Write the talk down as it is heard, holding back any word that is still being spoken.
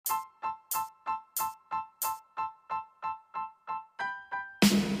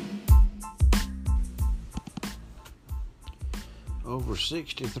Over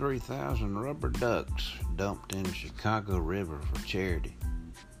 63,000 rubber ducks dumped in the Chicago River for charity.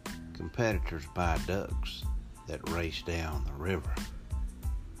 Competitors buy ducks that race down the river.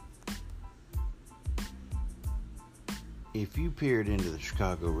 If you peered into the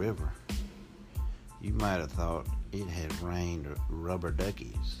Chicago River, you might have thought it had rained rubber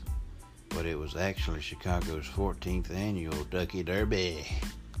duckies, but it was actually Chicago's 14th annual Ducky Derby.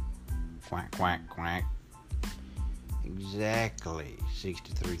 Quack, quack, quack. Exactly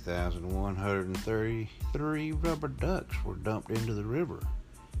 63,133 rubber ducks were dumped into the river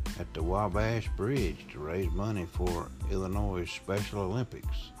at the Wabash Bridge to raise money for Illinois' Special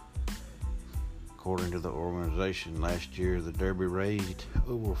Olympics. According to the organization, last year the Derby raised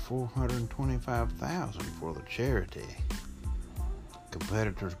over $425,000 for the charity.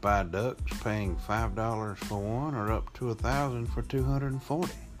 Competitors buy ducks, paying $5 for one or up to $1,000 for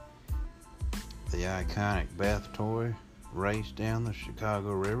 240. The iconic bath toy raced down the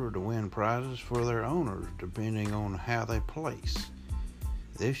Chicago River to win prizes for their owners depending on how they place.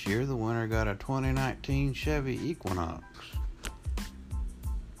 This year the winner got a 2019 Chevy Equinox,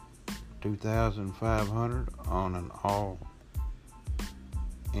 $2,500 on an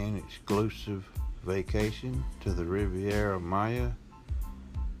all-in-exclusive vacation to the Riviera Maya,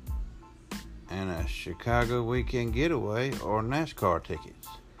 and a Chicago weekend getaway or NASCAR tickets.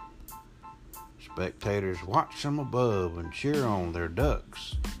 Spectators watch from above and cheer on their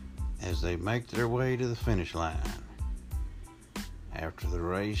ducks as they make their way to the finish line. After the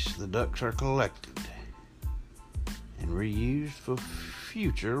race, the ducks are collected and reused for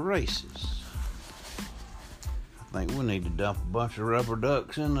future races. I think we need to dump a bunch of rubber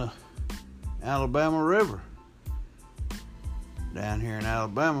ducks in the Alabama River down here in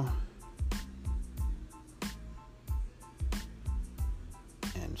Alabama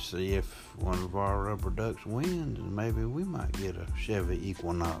and see if one of our rubber ducks wins, and maybe we might get a Chevy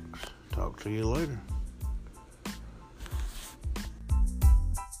Equinox. Talk to you later.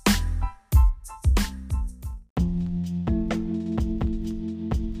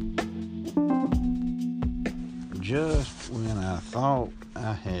 Just when I thought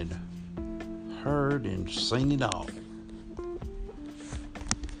I had heard and seen it all,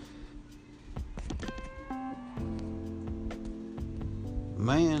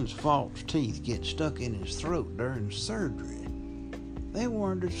 man's false teeth get stuck in his throat during surgery. They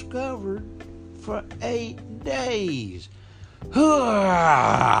weren't discovered for 8 days. A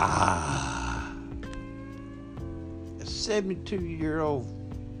 72-year-old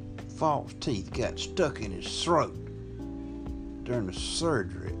false teeth got stuck in his throat during the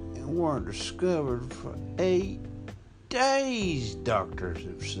surgery and weren't discovered for 8 days, doctors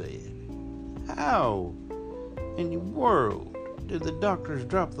have said. How in the world did the doctors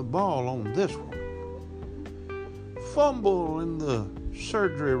drop the ball on this one? Fumble in the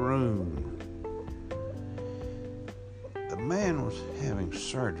surgery room. The man was having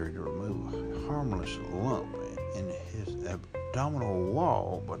surgery to remove a harmless lump in his abdominal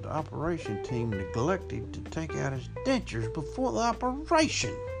wall, but the operation team neglected to take out his dentures before the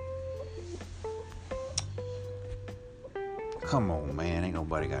operation. Come on, man, ain't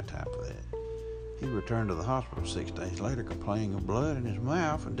nobody got time for that. He returned to the hospital 6 days later complaining of blood in his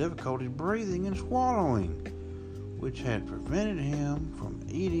mouth and difficulties breathing and swallowing, which had prevented him from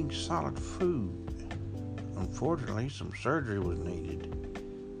eating solid food. Unfortunately, some surgery was needed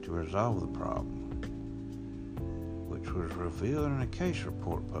to resolve the problem, which was revealed in a case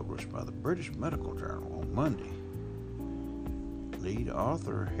report published by the British Medical Journal on Monday. Lead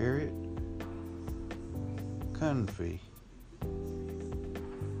author Harriet Cunphy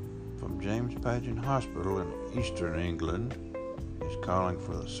from James Paget Hospital in Eastern England is calling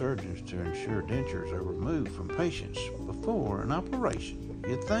for the surgeons to ensure dentures are removed from patients before an operation.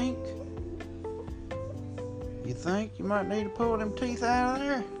 You think you might need to pull them teeth out of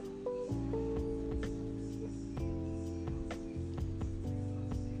there?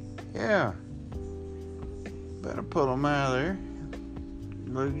 Yeah, better pull them out of there.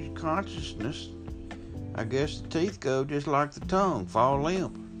 Lose consciousness. I guess the teeth go just like the tongue, fall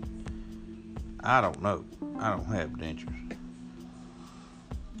limp. I don't know. I don't have dentures.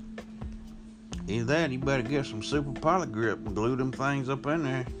 Either that, you better get some super poly grip and glue them things up in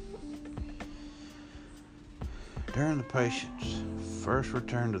there. During the patient's first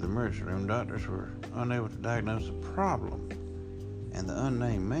return to the emergency room, doctors were unable to diagnose the problem, and the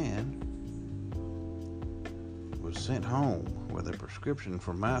unnamed man was sent home with a prescription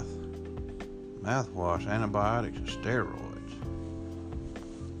for mouthwash, antibiotics, and steroids.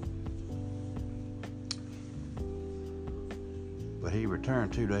 but he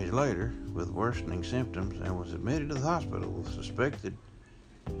returned 2 days later with worsening symptoms and was admitted to the hospital with suspected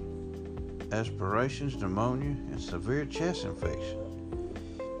aspirations, pneumonia, and severe chest infection.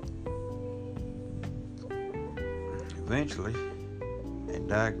 Eventually, a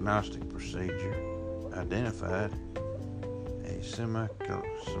diagnostic procedure identified a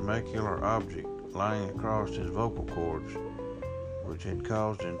semicular object lying across his vocal cords, which had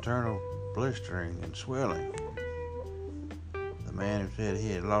caused internal blistering and swelling. The man who said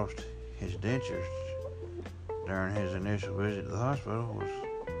he had lost his dentures during his initial visit to the hospital was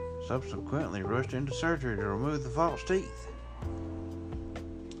subsequently rushed into surgery to remove the false teeth.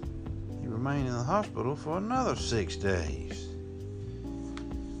 He remained in the hospital for another 6 days.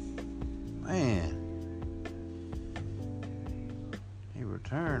 Man. He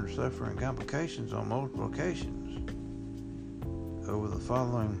returned suffering complications on multiple occasions over the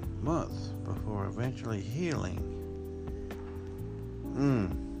following month before eventually healing.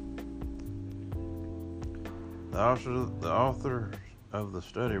 The authors of the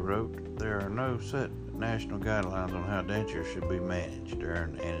study wrote, "There are no set national guidelines on how dentures should be managed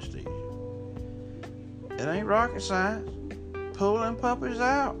during anesthesia. It ain't rocket science. Pull them puppies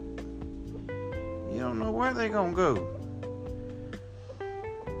out. You don't know where they're gonna go."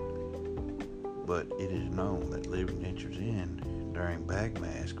 But it is known that leaving dentures in during bag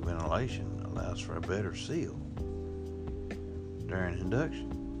mask ventilation allows for a better seal during induction.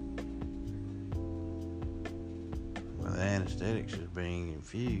 With anesthetics is being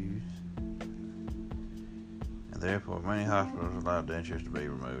infused, and therefore many hospitals allow dentures to be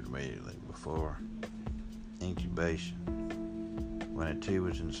removed immediately before incubation when a tube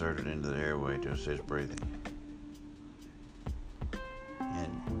is inserted into the airway to assist breathing.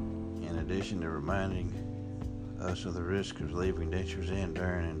 And in addition to reminding us of the risk of leaving dentures in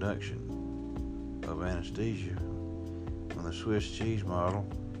during induction of anesthesia, when the Swiss cheese model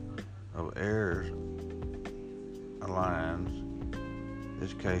of errors aligns,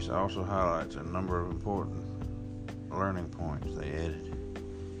 this case also highlights a number of important learning points they added.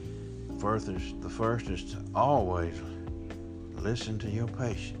 The first is to always listen to your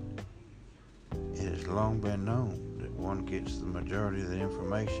patient. It has long been known that one gets the majority of the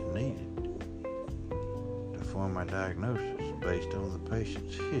information needed to form a diagnosis based on the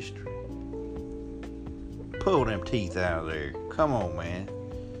patient's history. Pull them teeth out of there. Come on, man.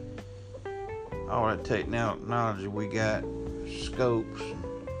 All that technology we got, scopes,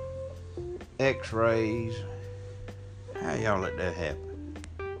 x-rays. How y'all let that happen?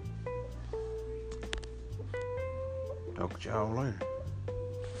 Talk to y'all later.